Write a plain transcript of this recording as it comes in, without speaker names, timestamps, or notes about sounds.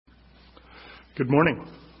Good morning.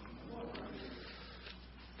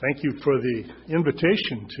 Thank you for the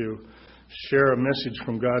invitation to share a message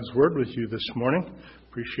from God's Word with you this morning.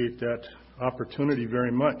 Appreciate that opportunity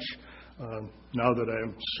very much. Now that I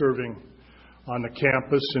am serving on the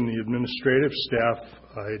campus and the administrative staff,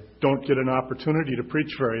 I don't get an opportunity to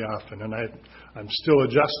preach very often, and I'm still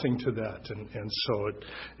adjusting to that. And so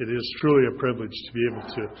it is truly a privilege to be able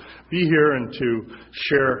to be here and to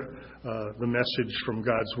share the message from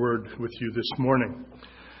God's Word with you this morning.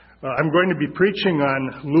 I'm going to be preaching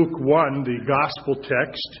on Luke 1, the gospel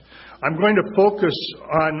text. I'm going to focus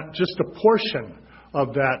on just a portion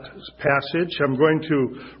of that passage. I'm going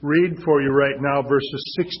to read for you right now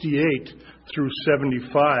verses 68 through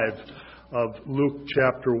 75 of Luke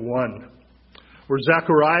chapter 1, where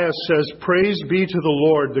Zechariah says, "Praise be to the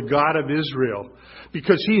Lord, the God of Israel,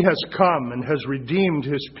 because he has come and has redeemed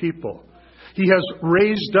his people. He has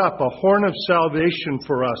raised up a horn of salvation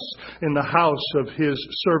for us in the house of his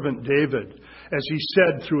servant David, as he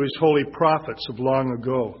said through his holy prophets of long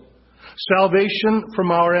ago. Salvation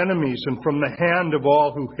from our enemies and from the hand of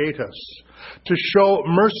all who hate us, to show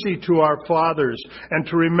mercy to our fathers and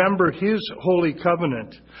to remember his holy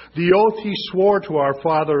covenant, the oath he swore to our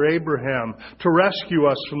father Abraham, to rescue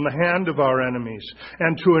us from the hand of our enemies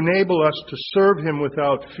and to enable us to serve him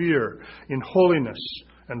without fear in holiness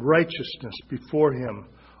and righteousness before him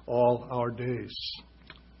all our days."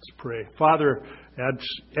 Let's pray. Father,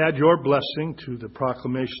 add your blessing to the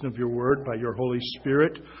proclamation of your word by your Holy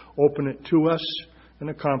Spirit. Open it to us and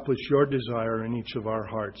accomplish your desire in each of our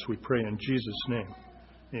hearts. We pray in Jesus' name.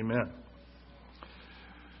 Amen.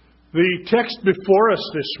 The text before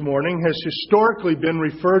us this morning has historically been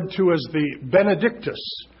referred to as the Benedictus.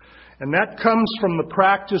 And that comes from the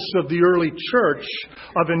practice of the early church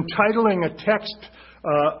of entitling a text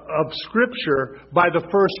of Scripture by the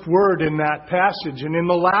first word in that passage. And in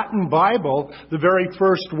the Latin Bible, the very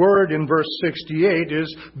first word in verse 68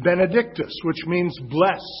 is Benedictus, which means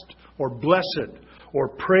blessed or blessed or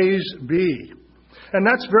praise be. And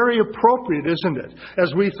that's very appropriate, isn't it?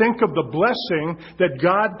 As we think of the blessing that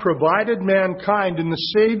God provided mankind in the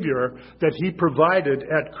Savior that he provided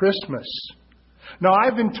at Christmas. Now,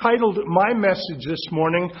 I've entitled my message this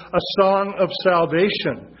morning, A Song of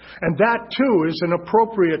Salvation. And that, too, is an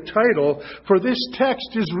appropriate title, for this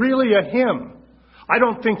text is really a hymn. I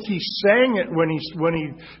don't think he sang it when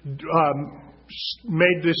he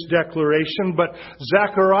made this declaration, but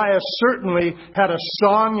Zechariah certainly had a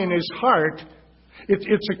song in his heart.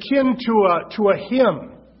 It's akin to a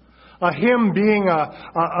hymn being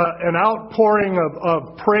an outpouring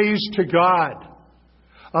of praise to God,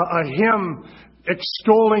 a hymn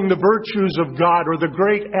extolling the virtues of God or the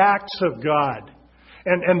great acts of God.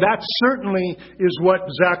 And that certainly is what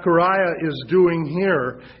Zechariah is doing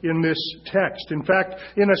here in this text. In fact,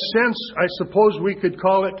 in a sense, I suppose we could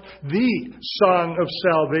call it the Song of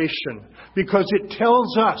Salvation, because it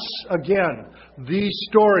tells us, again, the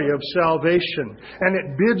story of salvation. And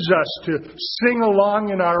it bids us to sing along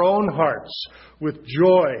in our own hearts with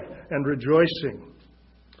joy and rejoicing.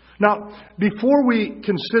 Now, before we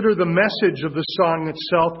consider the message of the song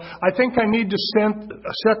itself, I think I need to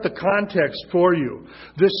set the context for you.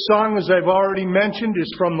 This song, as I've already mentioned,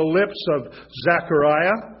 is from the lips of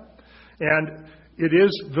Zechariah, and it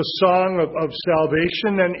is the song of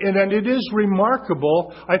salvation, and it is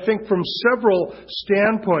remarkable, I think, from several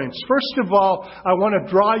standpoints. First of all, I want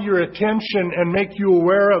to draw your attention and make you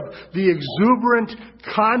aware of the exuberant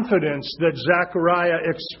confidence that Zechariah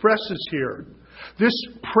expresses here. This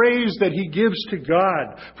praise that he gives to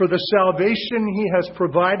God for the salvation he has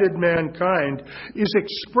provided mankind is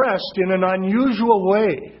expressed in an unusual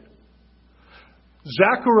way.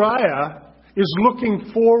 Zechariah is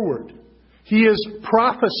looking forward. He is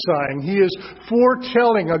prophesying. He is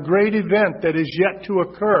foretelling a great event that is yet to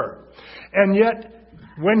occur. And yet,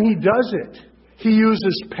 when he does it, he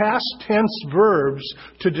uses past tense verbs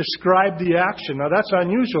to describe the action. Now, that's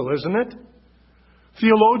unusual, isn't it?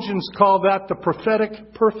 Theologians call that the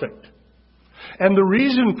prophetic perfect. And the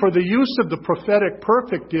reason for the use of the prophetic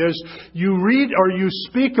perfect is you read or you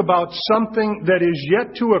speak about something that is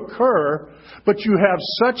yet to occur, but you have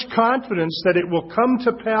such confidence that it will come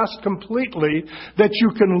to pass completely that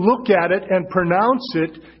you can look at it and pronounce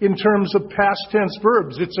it in terms of past tense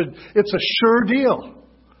verbs. It's a sure deal.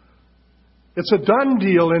 It's a done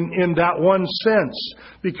deal in that one sense,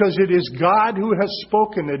 because it is God who has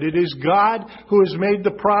spoken it. It is God who has made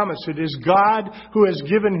the promise. It is God who has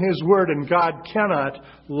given his word, and God cannot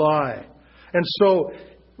lie. And so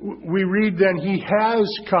we read then, he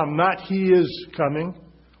has come, not he is coming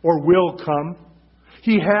or will come.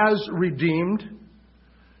 He has redeemed.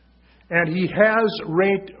 And He has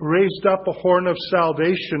raised up a horn of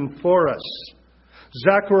salvation for us.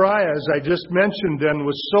 Zechariah, as I just mentioned then,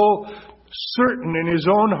 was so certain in his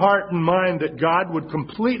own heart and mind that God would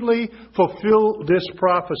completely fulfill this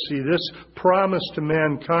prophecy, this promise to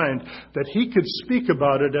mankind, that he could speak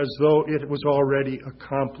about it as though it was already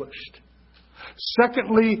accomplished.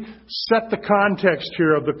 Secondly, set the context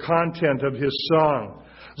here of the content of his song.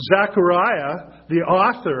 Zechariah, the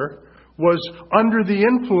author, was under the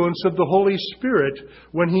influence of the Holy Spirit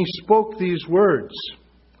when he spoke these words.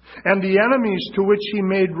 And the enemies to which he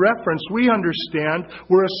made reference, we understand,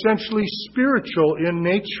 were essentially spiritual in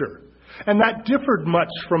nature. And that differed much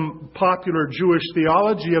from popular Jewish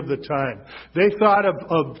theology of the time. They thought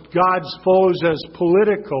of God's foes as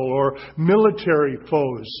political or military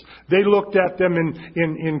foes. They looked at them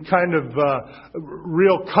in kind of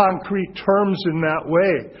real concrete terms in that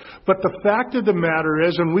way. But the fact of the matter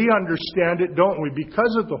is, and we understand it, don't we,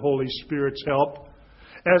 because of the Holy Spirit's help,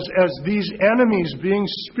 as these enemies being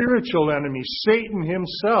spiritual enemies, Satan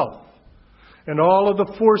himself, and all of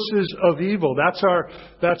the forces of evil. That's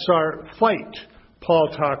our fight, Paul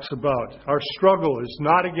talks about. Our struggle is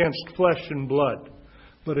not against flesh and blood,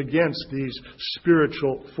 but against these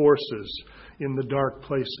spiritual forces in the dark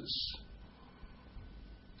places.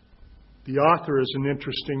 The author is an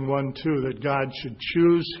interesting one, too, that God should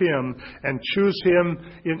choose him, and choose him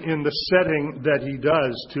in the setting that he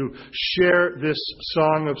does to share this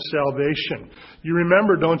song of salvation. You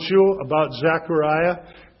remember, don't you, about Zechariah?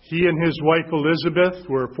 He and his wife Elizabeth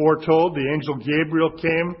were foretold. The angel Gabriel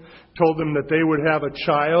came, told them that they would have a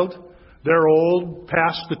child. They're old,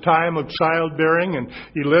 past the time of childbearing, and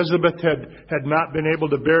Elizabeth had not been able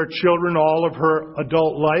to bear children all of her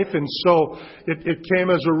adult life. And so it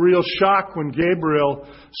came as a real shock when Gabriel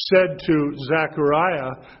said to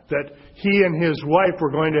Zechariah that he and his wife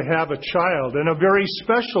were going to have a child, and a very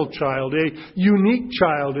special child, a unique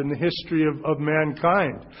child in the history of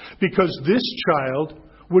mankind, because this child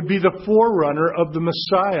would be the forerunner of the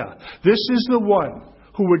Messiah. This is the one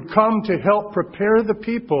who would come to help prepare the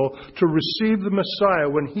people to receive the Messiah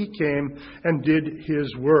when he came and did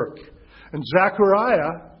his work. And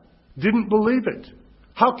Zechariah didn't believe it.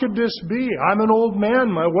 How could this be? I'm an old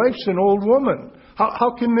man. My wife's an old woman.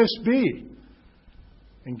 How can this be?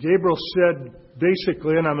 And Gabriel said,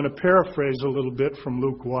 basically, and I'm going to paraphrase a little bit from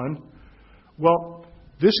Luke 1, well,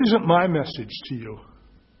 this isn't my message to you.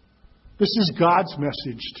 This is God's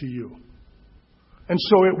message to you. And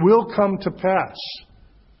so it will come to pass.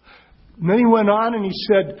 And then he went on and he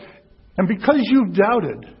said, and because you've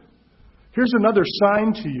doubted, here's another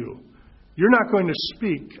sign to you. You're not going to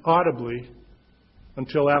speak audibly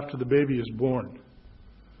until after the baby is born.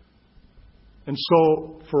 And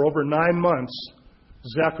so for over 9 months,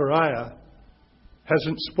 Zechariah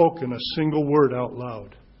hasn't spoken a single word out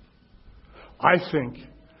loud. I think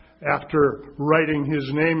after writing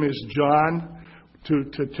his name is John to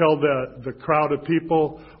tell the crowd of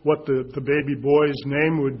people what the baby boy's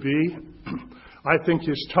name would be, I think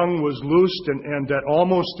his tongue was loosed and that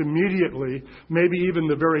almost immediately, maybe even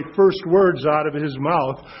the very first words out of his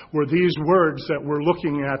mouth were these words that we're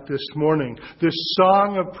looking at this morning. This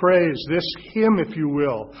song of praise, this hymn, if you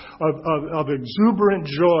will, of exuberant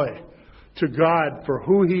joy to God for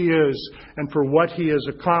who he is and for what he has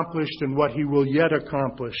accomplished and what he will yet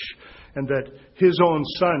accomplish, and that his own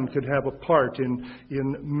son could have a part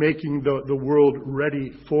in making the world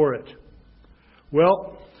ready for it.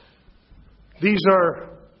 Well, these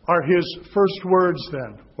are his first words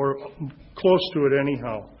then, or close to it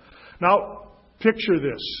anyhow. Now, picture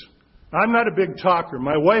this. I'm not a big talker.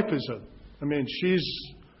 My wife is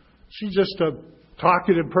she's just a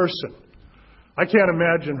talkative person. I can't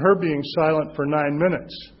imagine her being silent for 9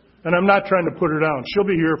 minutes. And I'm not trying to put her down. She'll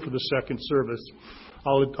be here for the second service.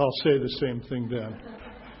 I'll say the same thing then.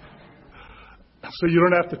 So you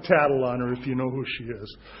don't have to tattle on her if you know who she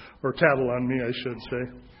is. Or tattle on me, I should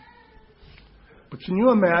say. But can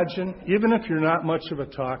you imagine, even if you're not much of a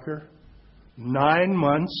talker, 9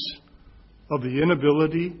 months of the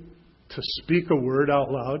inability to speak a word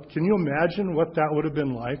out loud? Can you imagine what that would have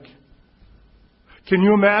been like? Can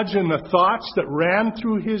you imagine the thoughts that ran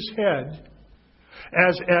through his head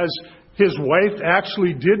as his wife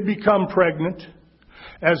actually did become pregnant,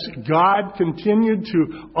 as God continued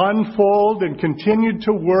to unfold and continued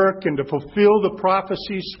to work and to fulfill the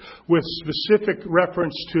prophecies with specific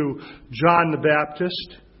reference to John the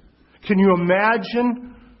Baptist? Can you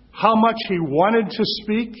imagine how much he wanted to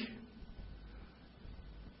speak?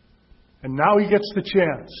 And now he gets the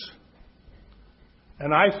chance.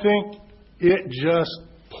 And I think it just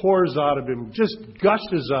pours out of him, just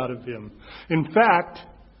gushes out of him. In fact,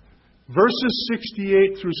 Verses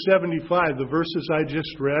 68 through 75, the verses I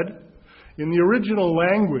just read, in the original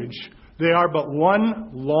language, they are but one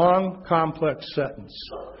long, complex sentence.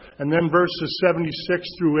 And then verses 76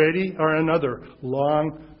 through 80 are another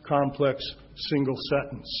long, complex, single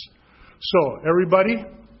sentence. So, everybody,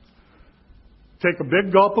 take a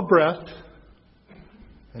big gulp of breath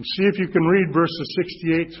and see if you can read verses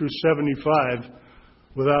 68 through 75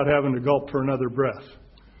 without having to gulp for another breath.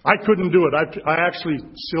 I couldn't do it. I actually,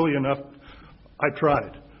 silly enough, I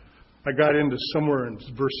tried. I got into somewhere in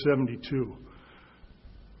verse 72.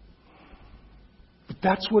 But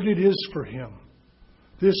that's what it is for him.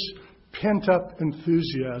 This pent-up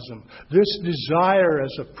enthusiasm, this desire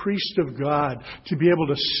as a priest of God to be able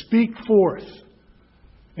to speak forth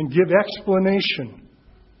and give explanation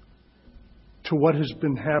to what has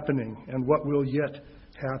been happening and what will yet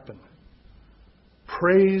happen.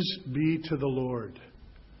 Praise be to the Lord.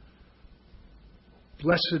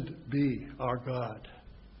 Blessed be our God.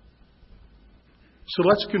 So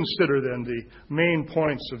let's consider then the main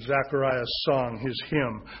points of Zechariah's song, his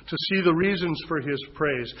hymn, to see the reasons for his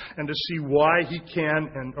praise and to see why he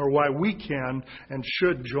can or why we can and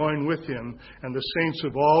should join with him and the saints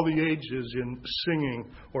of all the ages in singing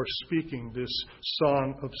or speaking this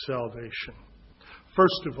song of salvation.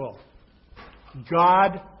 First of all,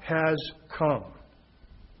 God has come.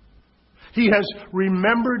 He has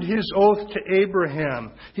remembered his oath to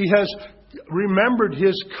Abraham. He has remembered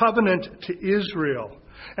his covenant to Israel.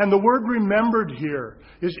 And the word remembered here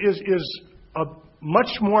is much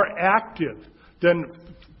more active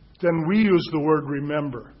than we use the word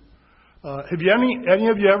remember. Have you any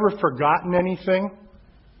of you ever forgotten anything?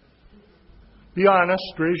 Be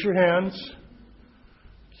honest. Raise your hands.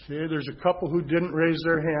 Okay, there's a couple who didn't raise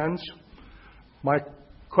their hands. My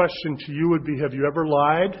question to you would be, have you ever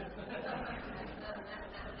lied?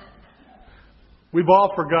 We've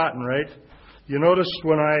all forgotten, right? You noticed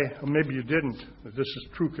when maybe you didn't, this is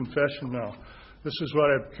true confession now. This is what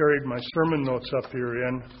I've carried my sermon notes up here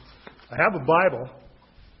in. I have a Bible.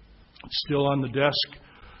 It's still on the desk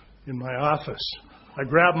in my office. I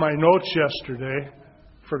grabbed my notes yesterday,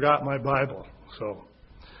 forgot my Bible. So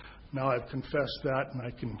now I've confessed that and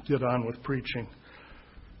I can get on with preaching.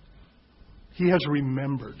 He has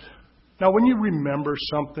remembered. Now when you remember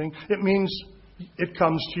something, it means it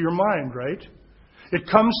comes to your mind, right? It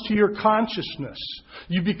comes to your consciousness.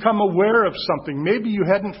 You become aware of something. Maybe you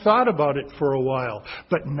hadn't thought about it for a while,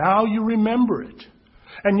 but now you remember it.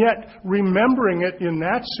 And yet, remembering it in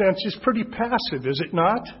that sense is pretty passive, is it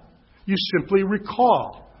not? You simply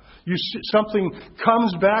recall. Something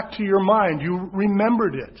comes back to your mind. You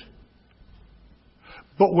remembered it.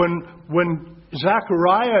 But when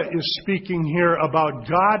Zechariah is speaking here about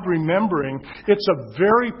God remembering, it's a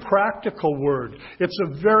very practical word. It's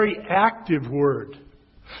a very active word.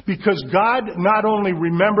 Because God not only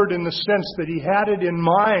remembered in the sense that he had it in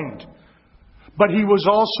mind, but he was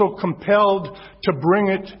also compelled to bring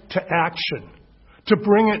it to action, to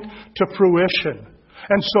bring it to fruition.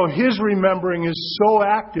 And so his remembering is so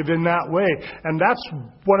active in that way. And that's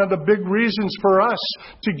one of the big reasons for us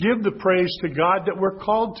to give the praise to God that we're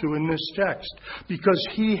called to in this text. Because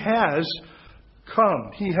he has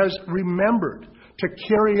come. He has remembered to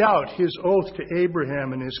carry out his oath to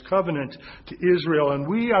Abraham and his covenant to Israel. And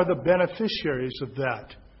we are the beneficiaries of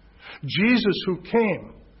that. Jesus, who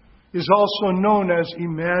came, is also known as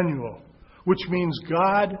Emmanuel, which means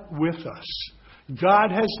God with us.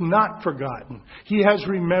 God has not forgotten. He has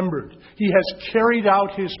remembered. He has carried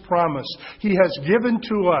out his promise. He has given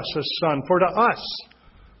to us a son. For to us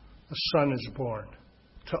a son is born.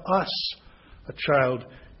 To us a child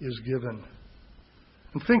is given.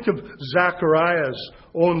 And think of Zechariah's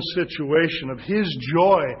own situation, of his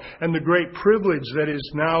joy and the great privilege that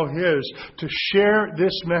is now his to share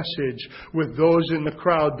this message with those in the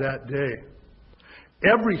crowd that day.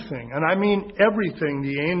 Everything, and I mean everything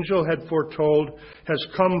the angel had foretold has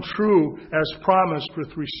come true as promised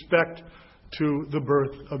with respect to the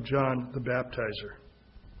birth of John the Baptizer.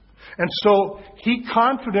 And so he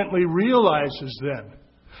confidently realizes then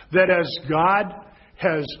that as God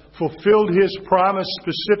has fulfilled his promise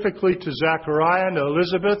specifically to Zechariah and to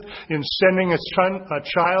Elizabeth in sending a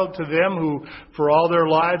child to them who for all their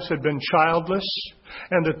lives had been childless,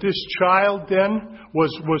 and that this child then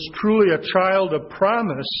was truly a child of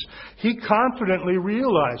promise, he confidently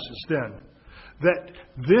realizes then that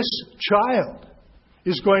this child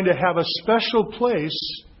is going to have a special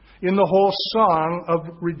place in the whole song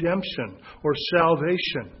of redemption or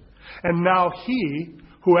salvation. And now he,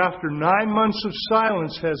 who after 9 months of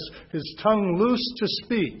silence has his tongue loose to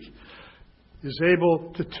speak, is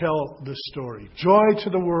able to tell the story. Joy to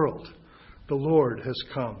the world, the Lord has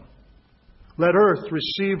come. Let earth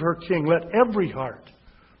receive her King. Let every heart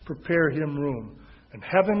prepare him room. And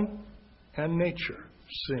heaven and nature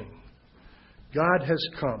sing. God has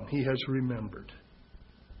come. He has remembered.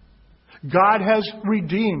 God has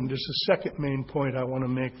redeemed is the second main point I want to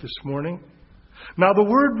make this morning. Now, the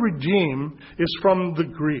word redeem is from the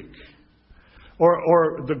Greek,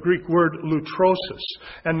 or the Greek word lutrosis.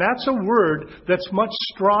 And that's a word that's much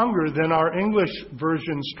stronger than our English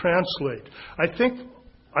versions translate. I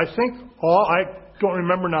don't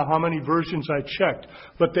remember now how many versions I checked,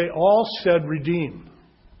 but they all said redeem.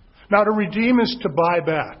 Now, to redeem is to buy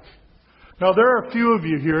back. Now, there are a few of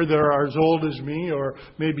you here that are as old as me, or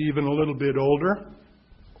maybe even a little bit older.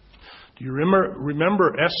 Do you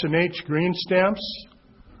remember S&H green stamps?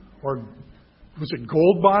 Or was it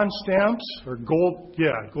gold bond stamps? Or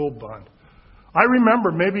gold bond. I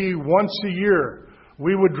remember maybe once a year,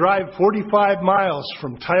 we would drive 45 miles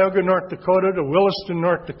from Tioga, North Dakota to Williston,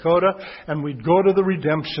 North Dakota, and we'd go to the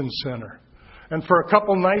Redemption Center. And for a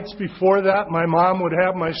couple nights before that, my mom would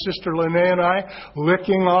have my sister Lene and I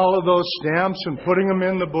licking all of those stamps and putting them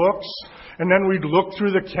in the books. And then we'd look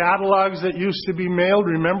through the catalogs that used to be mailed.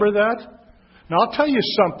 Remember that? Now, I'll tell you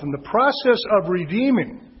something. The process of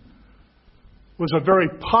redeeming was a very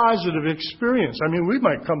positive experience. I mean, we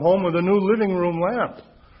might come home with a new living room lamp.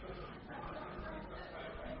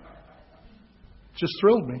 Just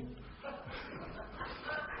thrilled me.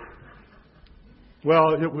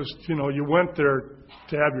 Well, it was, you went there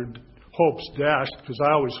to have your hopes dashed, because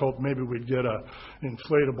I always hoped maybe we'd get an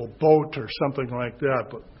inflatable boat or something like that,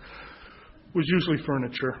 but it was usually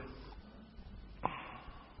furniture.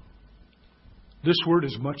 This word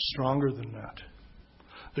is much stronger than that.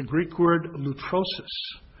 The Greek word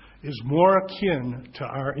lutrosis is more akin to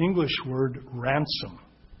our English word ransom.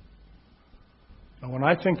 Now, when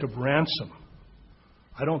I think of ransom,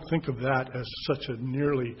 I don't think of that as such a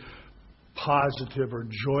nearly positive or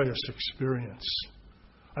joyous experience.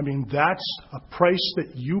 I mean, that's a price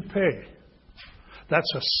that you pay. That's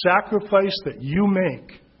a sacrifice that you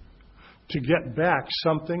make to get back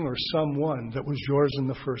something or someone that was yours in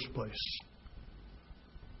the first place.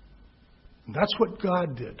 And that's what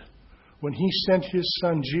God did when He sent His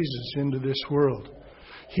Son Jesus into this world.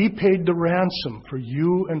 He paid the ransom for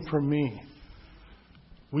you and for me.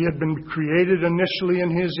 We had been created initially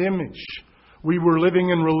in His image. We were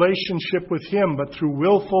living in relationship with Him, but through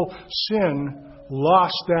willful sin,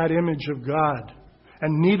 lost that image of God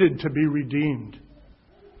and needed to be redeemed.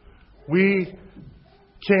 We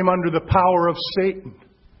came under the power of Satan.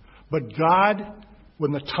 But God,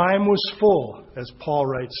 when the time was full, as Paul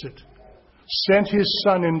writes it, sent His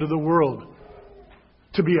Son into the world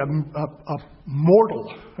to be a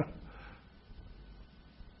mortal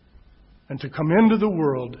and to come into the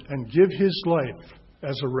world and give His life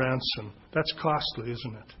as a ransom. That's costly,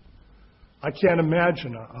 isn't it? I can't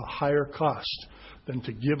imagine a higher cost than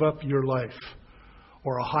to give up your life,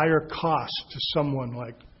 or a higher cost to someone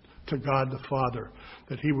like to God the Father,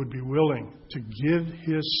 that He would be willing to give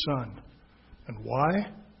His Son. And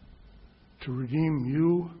why? To redeem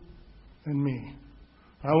you and me.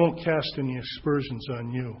 I won't cast any aspersions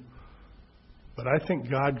on you, but I think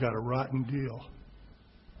God got a rotten deal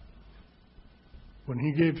when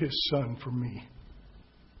He gave His Son for me.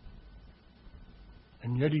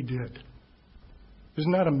 And yet He did.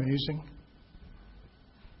 Isn't that amazing?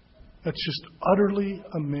 That's just utterly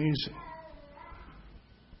amazing.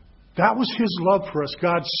 That was His love for us.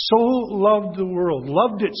 God so loved the world,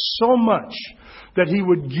 loved it so much, that He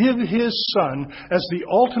would give His Son as the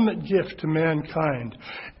ultimate gift to mankind.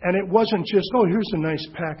 And it wasn't just, here's a nice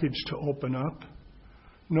package to open up.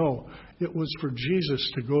 No, it was for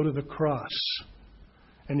Jesus to go to the cross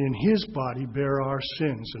and in His body bear our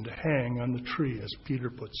sins and to hang on the tree, as Peter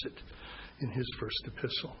puts it in his first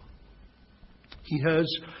epistle. He has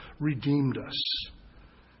redeemed us.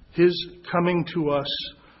 His coming to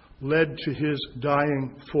us led to His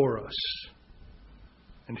dying for us.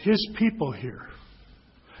 And His people here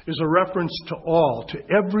is a reference to all, to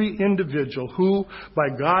every individual who, by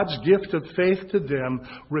God's gift of faith to them,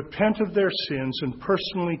 repent of their sins and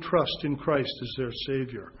personally trust in Christ as their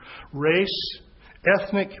Savior. Race,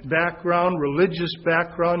 ethnic background, religious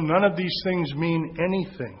background, none of these things mean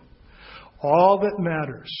anything. All that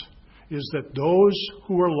matters is that those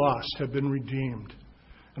who are lost have been redeemed,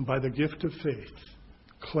 and by the gift of faith,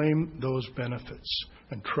 claim those benefits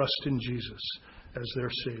and trust in Jesus as their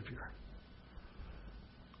Savior.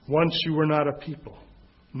 Once you were not a people.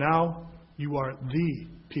 Now you are the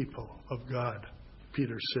people of God,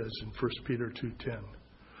 Peter says in 1 Peter 2:10.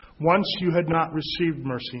 Once you had not received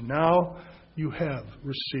mercy. Now you have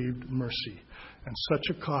received mercy. And such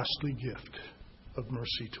a costly gift of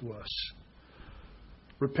mercy to us.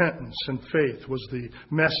 Repentance and faith was the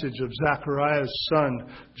message of Zechariah's son,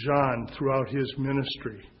 John, throughout his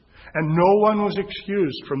ministry. And no one was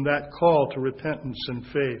excused from that call to repentance and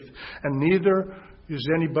faith. And neither is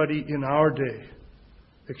anybody in our day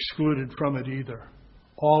excluded from it either.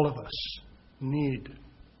 All of us need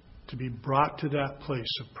to be brought to that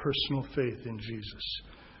place of personal faith in Jesus.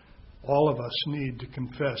 All of us need to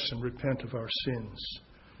confess and repent of our sins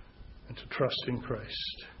and to trust in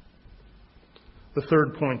Christ. The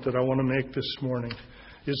third point that I want to make this morning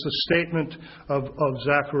is the statement of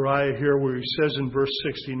Zechariah here where he says in verse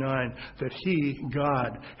 69 that He,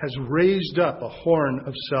 God, has raised up a horn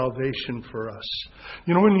of salvation for us.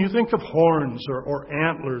 You know, when you think of horns or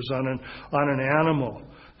antlers on an animal,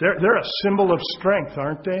 they're a symbol of strength,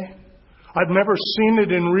 aren't they? I've never seen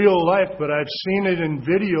it in real life, but I've seen it in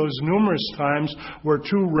videos numerous times where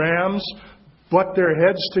two rams butt their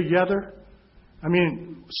heads together. I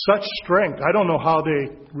mean, such strength. I don't know how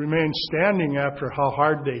they remain standing after how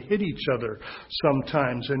hard they hit each other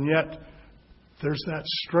sometimes. And yet, there's that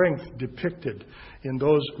strength depicted in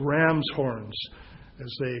those ram's horns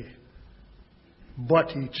as they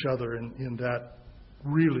butt each other in that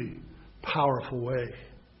really powerful way.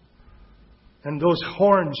 And those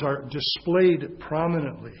horns are displayed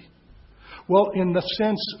prominently. Well, in the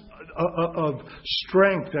sense of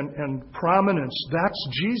strength and prominence, that's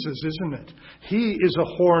Jesus, isn't it? He is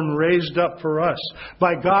a horn raised up for us.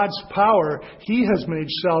 By God's power, He has made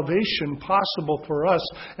salvation possible for us,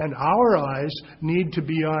 and our eyes need to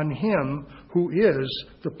be on Him, who is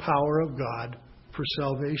the power of God for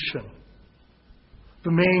salvation.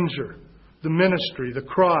 The manger, the ministry, the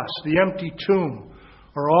cross, the empty tomb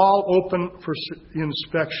are all open for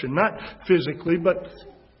inspection, not physically, but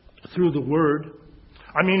through the Word.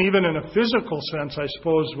 I mean, even in a physical sense, I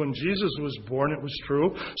suppose, when Jesus was born, it was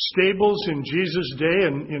true. Stables in Jesus' day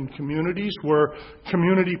and in communities were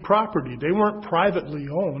community property. They weren't privately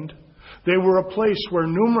owned. They were a place where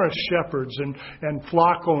numerous shepherds and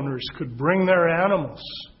flock owners could bring their animals.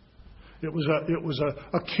 It was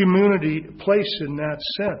a community place in that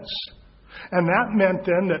sense. And that meant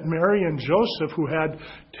then that Mary and Joseph, who had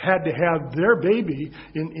to have their baby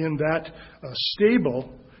in that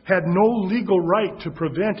stable, had no legal right to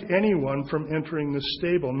prevent anyone from entering the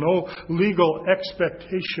stable. No legal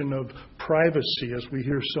expectation of privacy, as we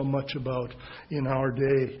hear so much about in our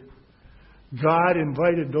day. God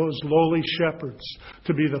invited those lowly shepherds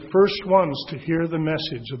to be the first ones to hear the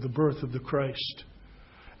message of the birth of the Christ.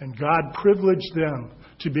 And God privileged them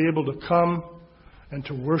to be able to come and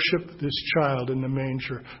to worship this child in the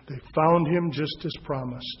manger. They found Him just as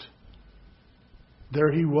promised.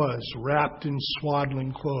 There He was, wrapped in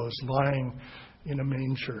swaddling clothes, lying in a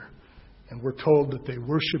manger. And we're told that they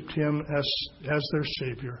worshipped Him as their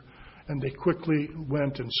Savior. And they quickly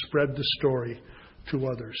went and spread the story to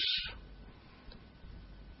others.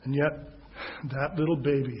 And yet, that little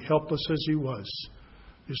baby, helpless as he was,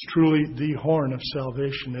 is truly the horn of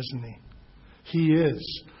salvation, isn't He? He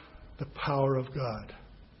is the power of God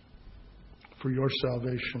for your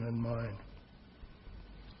salvation and mine.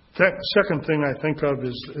 Second thing I think of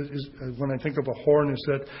is when I think of a horn is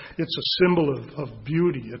that it's a symbol of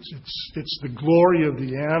beauty. It's the glory of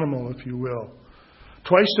the animal, if you will.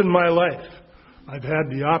 Twice in my life, I've had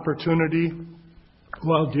the opportunity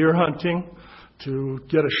while deer hunting to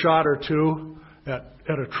get a shot or two at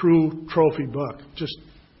a true trophy buck. Just,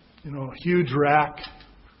 a huge rack.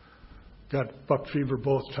 Got buck fever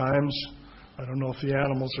both times. I don't know if the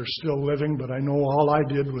animals are still living, but I know all I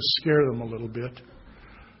did was scare them a little bit.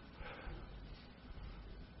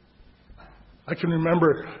 I can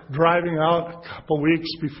remember driving out a couple weeks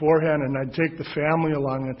beforehand, and I'd take the family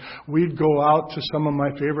along, and we'd go out to some of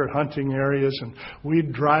my favorite hunting areas, and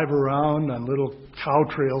we'd drive around on little cow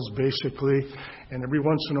trails, basically, and every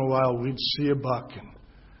once in a while we'd see a buck, and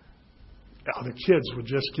the kids would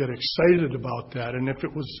just get excited about that. And if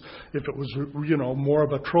it was more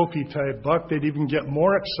of a trophy type buck, they'd even get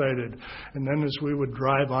more excited. And then as we would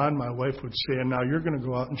drive on, my wife would say, "And now you're going to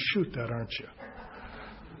go out and shoot that, aren't you?"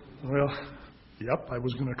 Well, yep, I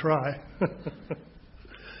was going to try.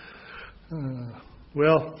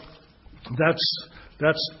 Well, that's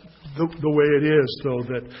the way it is, though,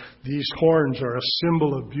 that these horns are a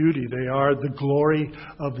symbol of beauty. They are the glory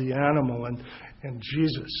of the animal. And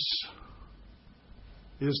Jesus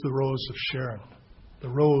is the rose of Sharon, the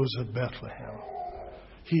rose of Bethlehem.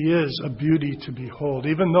 He is a beauty to behold.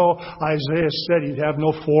 Even though Isaiah said He'd have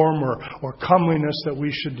no form or comeliness that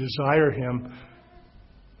we should desire Him,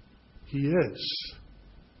 He is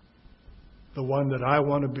the one that I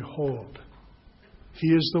want to behold. He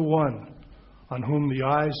is the one on whom the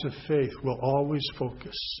eyes of faith will always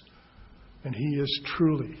focus. And He is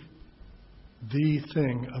truly the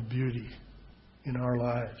thing of beauty in our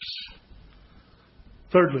lives.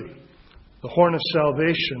 Thirdly, the horn of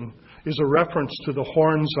salvation is a reference to the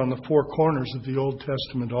horns on the four corners of the Old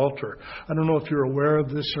Testament altar. I don't know if you're aware of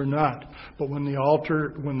this or not, but when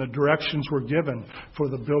the directions were given for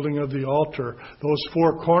the building of the altar, those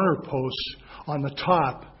four corner posts on the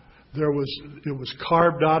top, it was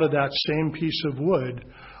carved out of that same piece of wood,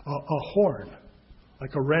 a horn,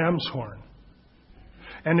 like a ram's horn.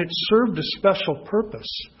 And it served a special purpose.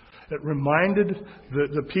 It reminded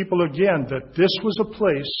the people again that this was a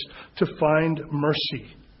place to find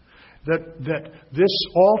mercy. That this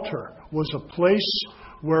altar was a place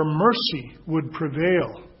where mercy would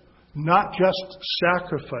prevail, not just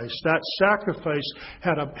sacrifice. That sacrifice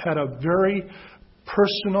had a very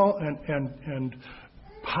personal and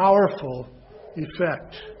powerful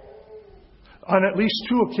effect. On at least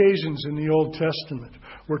two occasions in the Old Testament,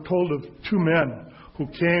 we're told of two men who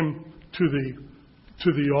came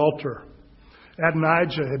to the altar.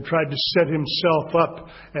 Adonijah had tried to set himself up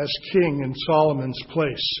as king in Solomon's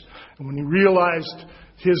place. And when he realized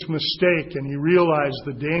his mistake and he realized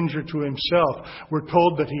the danger to himself, we're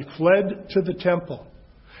told that he fled to the temple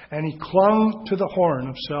and he clung to the horn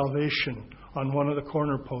of salvation on one of the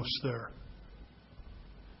corner posts there.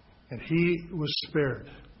 And he was spared.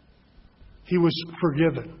 He was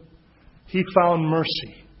forgiven. He found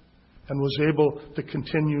mercy and was able to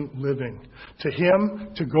continue living. To him,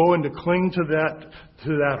 to go and to cling to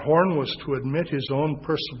that horn was to admit his own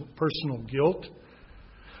personal guilt.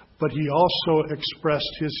 But he also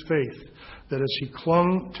expressed his faith that as he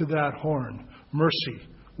clung to that horn, mercy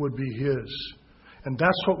would be his. And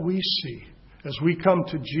that's what we see as we come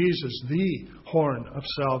to Jesus, the horn of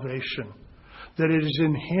salvation. That it is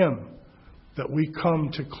in Him that we come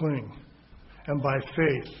to cling. And by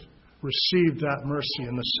faith, receive that mercy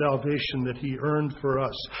and the salvation that He earned for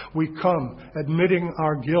us. We come admitting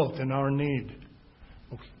our guilt and our need.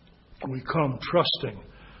 We come trusting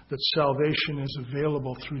that salvation is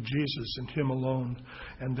available through Jesus and Him alone.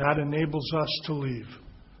 And that enables us to leave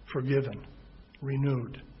forgiven,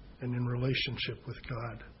 renewed, and in relationship with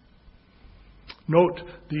God. Note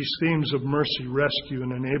these themes of mercy, rescue,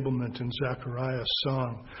 and enablement in Zechariah's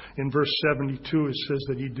song. In verse 72, it says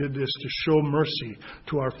that he did this to show mercy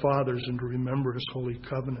to our fathers and to remember His holy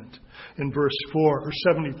covenant. In verse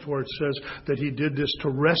 74, it says that he did this to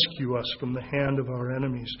rescue us from the hand of our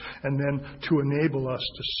enemies and then to enable us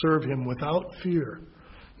to serve Him without fear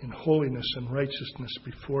in holiness and righteousness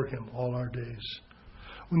before Him all our days.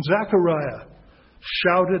 When Zechariah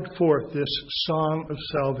shouted forth this song of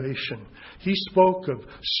salvation, he spoke of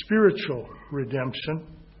spiritual redemption.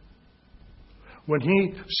 When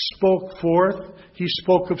he spoke forth, he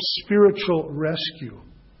spoke of spiritual rescue.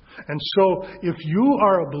 And so, if you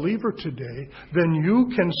are a believer today, then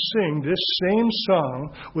you can sing this same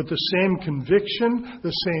song with the same conviction,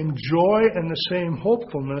 the same joy, and the same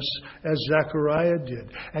hopefulness as Zechariah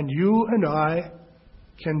did. And you and I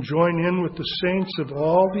can join in with the saints of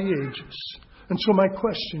all the ages. And so my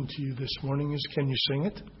question to you this morning is, can you sing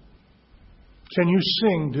it? Can you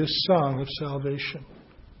sing this song of salvation?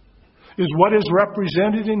 Is what is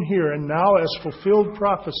represented in here and now as fulfilled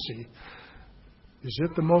prophecy, is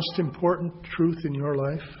it the most important truth in your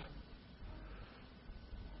life?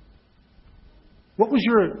 What was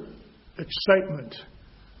your excitement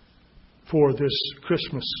for this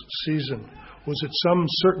Christmas season? Was it some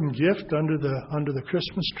certain gift under the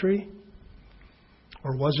Christmas tree?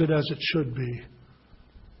 Or was it as it should be,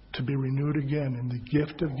 to be renewed again in the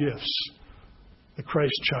gift of gifts, the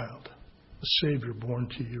Christ child, the Savior born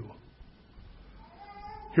to you?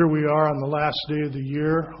 Here we are on the last day of the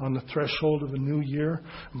year, on the threshold of a new year.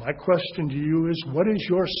 My question to you is, what is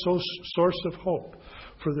your source of hope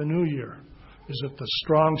for the new year? Is it the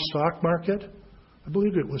strong stock market? I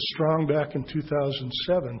believe it was strong back in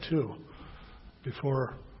 2007 too,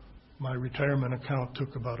 before my retirement account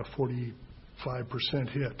took about a 45%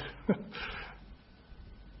 hit.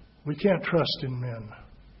 We can't trust in men.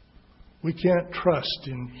 We can't trust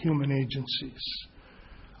in human agencies.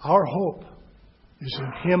 Our hope is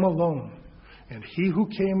in Him alone. And He who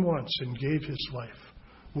came once and gave His life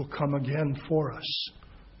will come again for us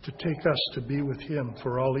to take us to be with Him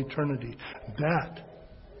for all eternity. That,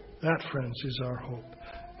 friends, is our hope.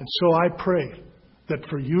 And so I pray that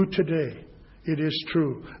for you today, it is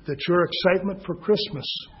true that your excitement for Christmas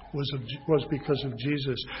was because of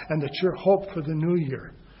Jesus, and that your hope for the new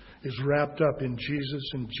year is wrapped up in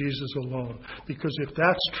Jesus and Jesus alone. Because if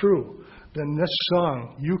that's true, then this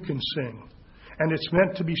song you can sing. And it's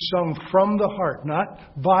meant to be sung from the heart,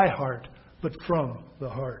 not by heart, but from the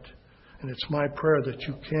heart. And it's my prayer that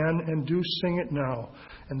you can and do sing it now,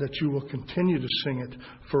 and that you will continue to sing it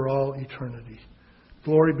for all eternity.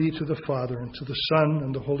 Glory be to the Father, and to the Son,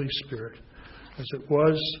 and the Holy Spirit, as it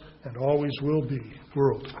was and always will be,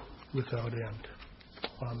 world without end.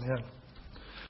 Amen.